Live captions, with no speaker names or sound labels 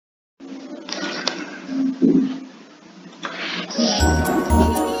Head,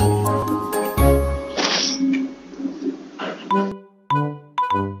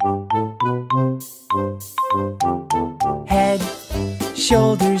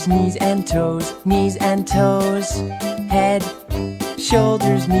 shoulders, knees and toes, knees and toes. Head,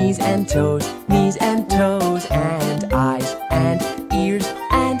 shoulders, knees and toes, knees and toes. And eyes and ears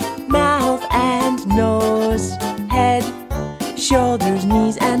and mouth and nose. Head, shoulders,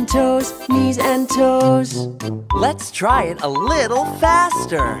 knees and toes, knees and toes. Let's try it a little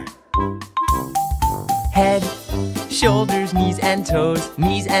faster. Head, shoulders, knees and toes,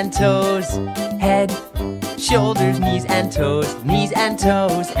 knees and toes. Head, shoulders, knees and toes, knees and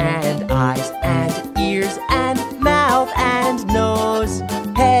toes. And eyes and ears and mouth and nose.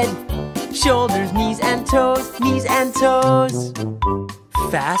 Head, shoulders, knees and toes, knees and toes.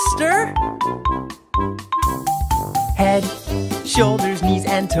 Faster? Head, shoulders, knees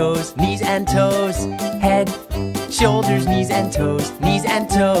and toes, knees and toes. Head, shoulders, knees and toes, knees and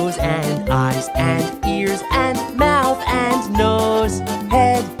toes. And eyes and ears and mouth and nose.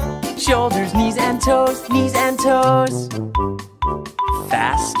 Head, shoulders, knees and toes, knees and toes.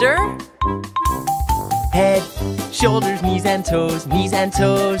 Faster? Head, shoulders, knees and toes, knees and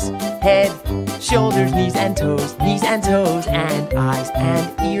toes. Head, shoulders, knees and toes, knees and toes. And eyes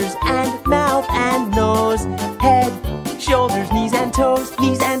and ears and mouth and nose. Head, shoulders, knees and toes,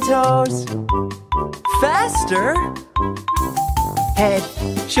 knees and toes. Faster? Head,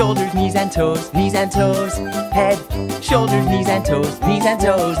 shoulders, knees and toes, knees and toes. Head, shoulders, knees and toes, knees and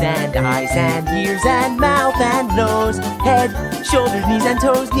toes. And eyes and ears and mouth and nose. Head, shoulders, knees and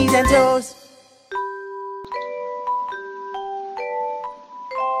toes, knees and toes.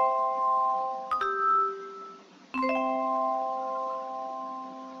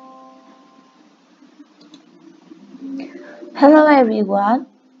 Hello everyone,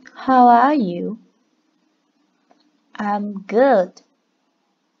 how are you? I'm good.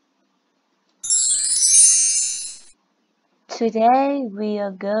 Today we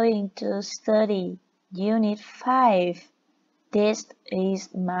are going to study Unit 5. This is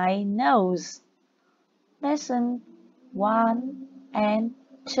my nose. Lesson 1 and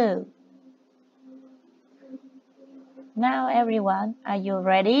 2. Now everyone, are you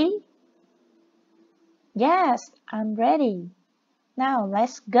ready? Yes, I'm ready. Now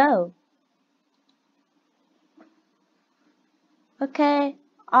let's go. Okay,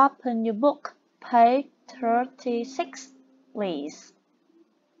 open your book, page 36, please.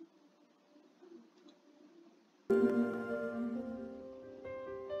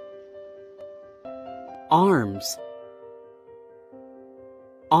 Arms.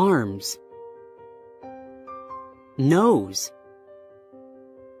 Arms. Nose.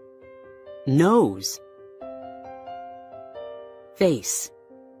 Nose. Face.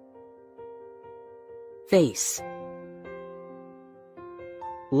 Face.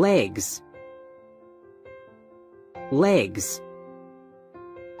 Legs. Legs.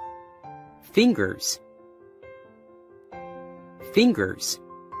 Fingers. Fingers.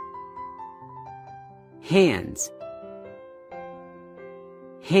 Hands.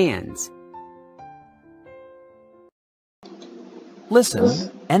 Hands.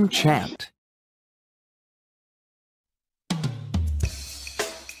 Listen and chant.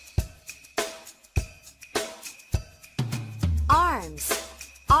 Arms,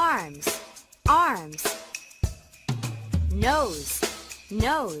 arms, arms. Nose,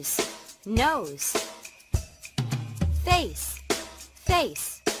 nose, nose. Face,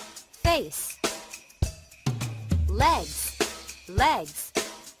 face, face. Legs, legs,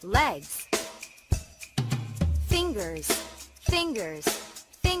 legs. Fingers, fingers,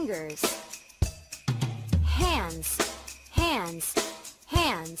 fingers. Hands, hands,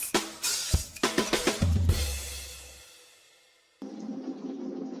 hands.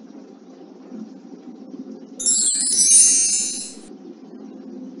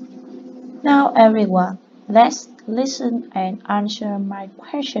 Now everyone, let's listen and answer my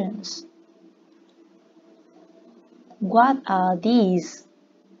questions. What are these?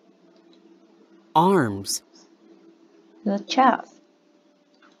 Arms. Good job.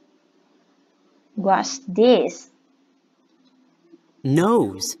 What's this?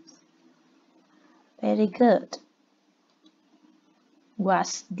 Nose. Very good.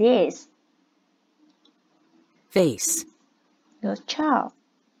 What's this? Face. Good job.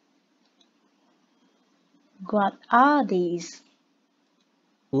 What are these?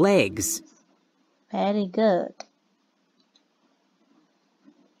 Legs. Very good.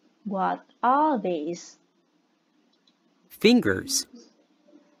 What are these? Fingers.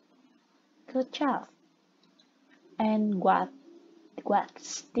 Good job. And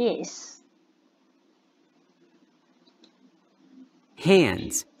what's this?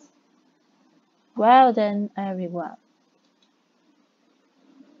 Hands. Well done, everyone.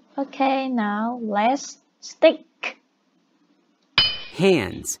 Okay, now let's stick.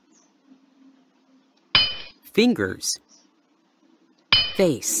 Hands. Fingers.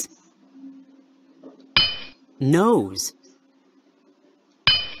 Face. Nose.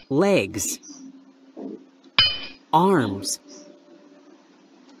 Legs. Arms.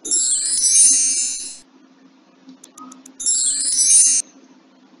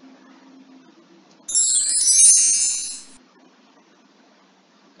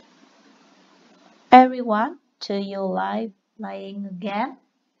 Everyone, do you like playing again?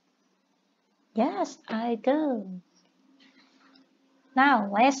 Yes, I do. Now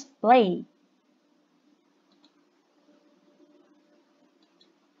let's play.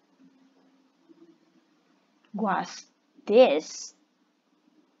 What's this?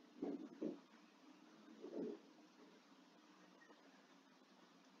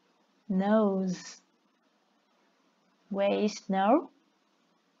 Nose. Where is snow?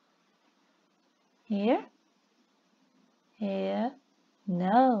 Here? Here?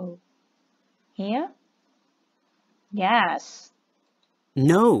 No. Here? Yes.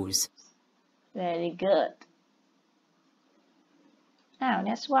 Nose. Very good. Now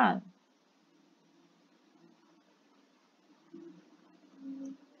next one.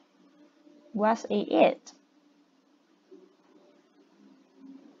 What's it?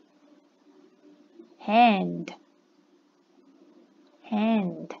 Hand.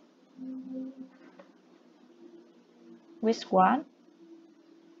 Hand. Which one?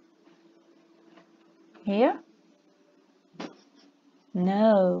 Here?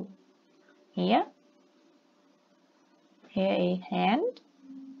 No. Here? Here is hand?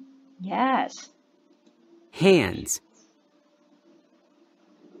 Yes. Hands.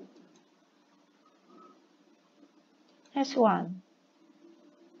 Next one.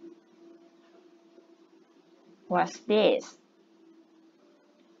 What's this?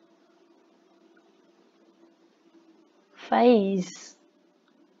 Face.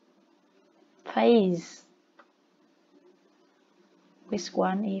 Face. Which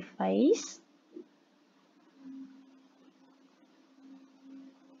one is face?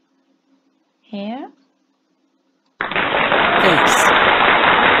 Here? Face.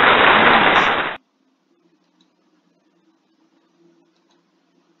 Yes.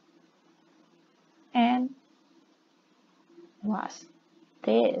 And what's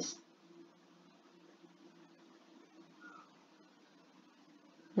this?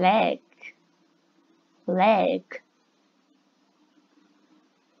 Leg. Leg.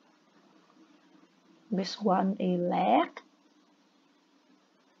 Which one is leg?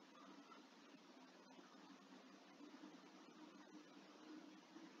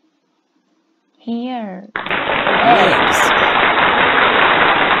 Here. Legs.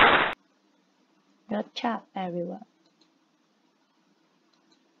 Good job, everyone.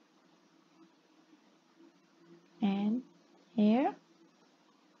 And here.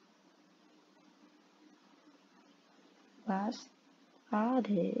 What's all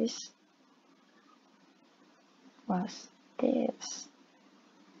this? What's this?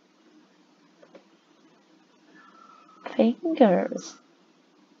 Fingers.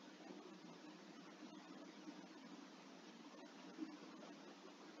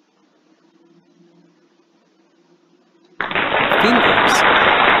 Fingers.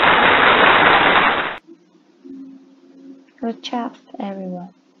 Good job,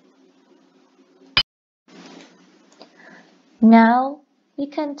 everyone. Now we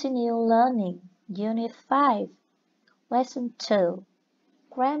continue learning Unit 5, Lesson 2,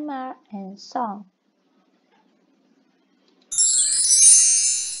 Grammar and Song.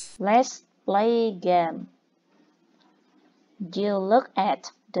 Let's play a game. You look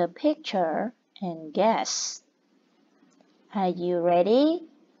at the picture and guess. Are you ready?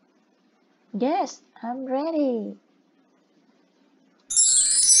 Yes, I'm ready.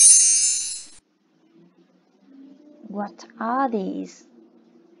 What are these?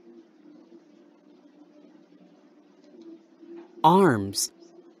 Arms.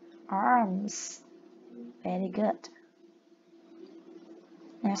 Arms. Very good.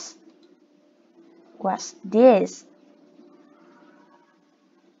 Next. What's this?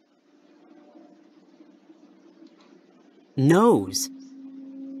 Nose.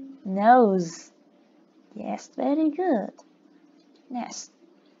 Nose. Yes, very good. Next.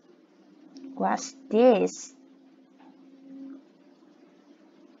 What's this?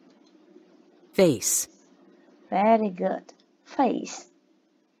 Face. Very good. Face.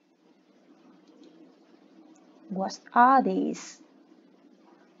 What are these?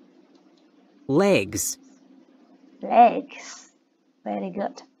 Legs. Legs. Very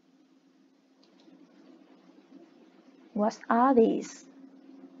good. What are these?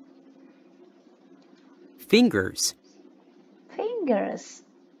 Fingers. Fingers.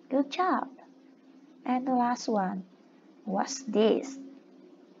 Good job. And the last one. What's this?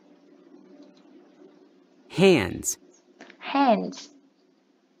 Hands. Hands.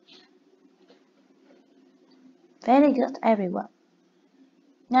 Very good, everyone.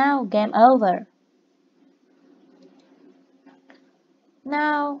 Now, game over.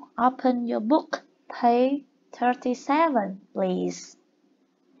 Now, open your book, page 37, please.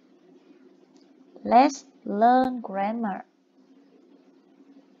 Let's learn grammar.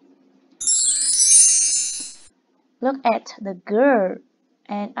 Look at the girl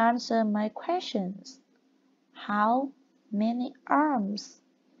and answer my questions. How many arms?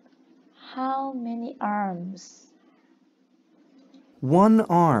 How many arms? One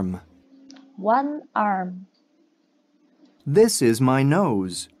arm. One arm. This is my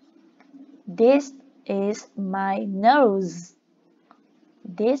nose. This is my nose.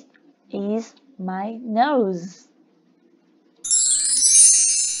 This is my nose.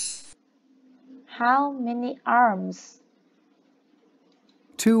 How many arms?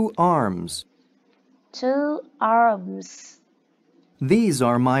 Two arms. Two arms. These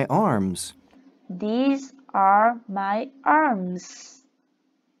are my arms. These are my arms.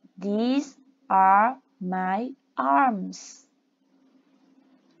 These are my arms.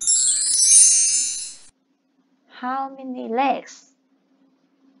 How many legs?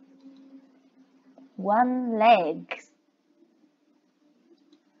 One leg.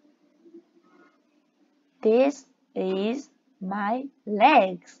 This is my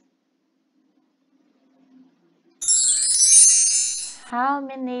legs. How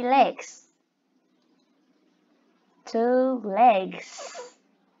many legs? Two legs.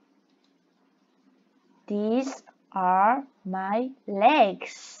 These are my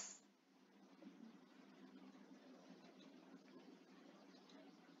legs.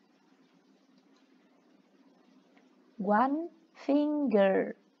 One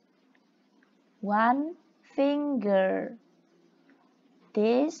finger. One finger.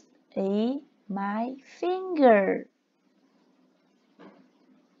 This is my finger.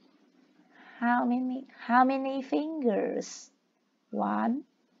 How many fingers? One,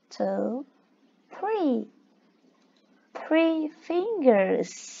 two, three. Three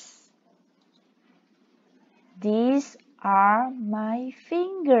fingers. These are my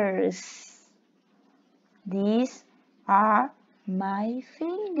fingers. These are my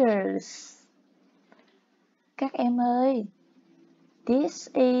fingers. Các em ơi, this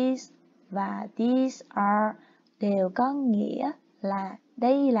is và these are đều có nghĩa là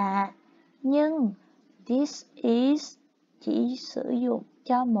đây là, nhưng this is chỉ sử dụng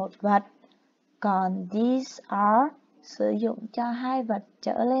cho một vật, còn these are sử dụng cho hai vật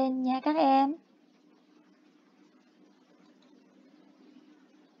trở lên nha các em.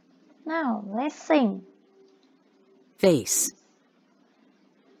 Now, let's sing. Face.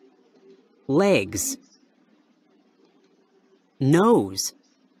 Legs. Nose.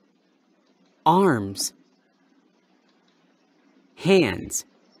 Arms. Hands.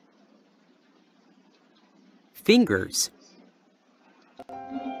 Fingers.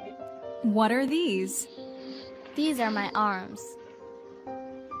 What are these? These are my arms.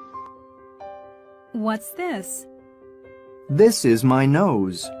 What's this? This is my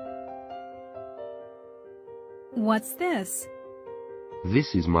nose. What's this?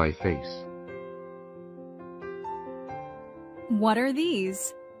 This is my face. What are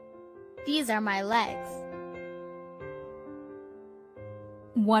these? These are my legs.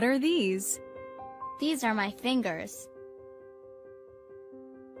 What are these? These are my fingers.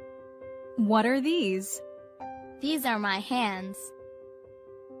 What are these? These are my hands.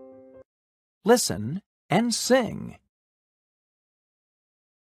 Listen and sing.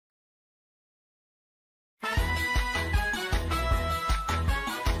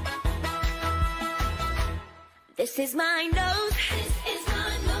 This is my nose. This is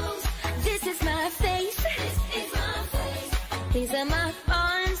my nose. This is my face. This is my face. These are my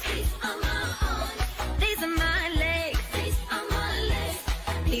arms. These are my arms. These are my legs. These are my legs.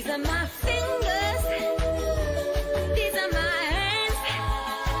 These are my fingers. These are my hands.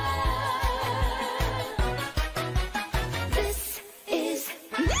 This is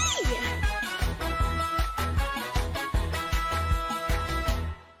me.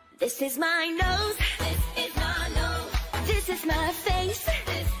 This is my nose. This is my face.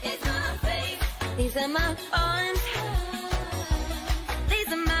 This is my face. These are my arms. These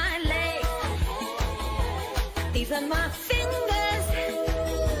are my legs. These are my feet.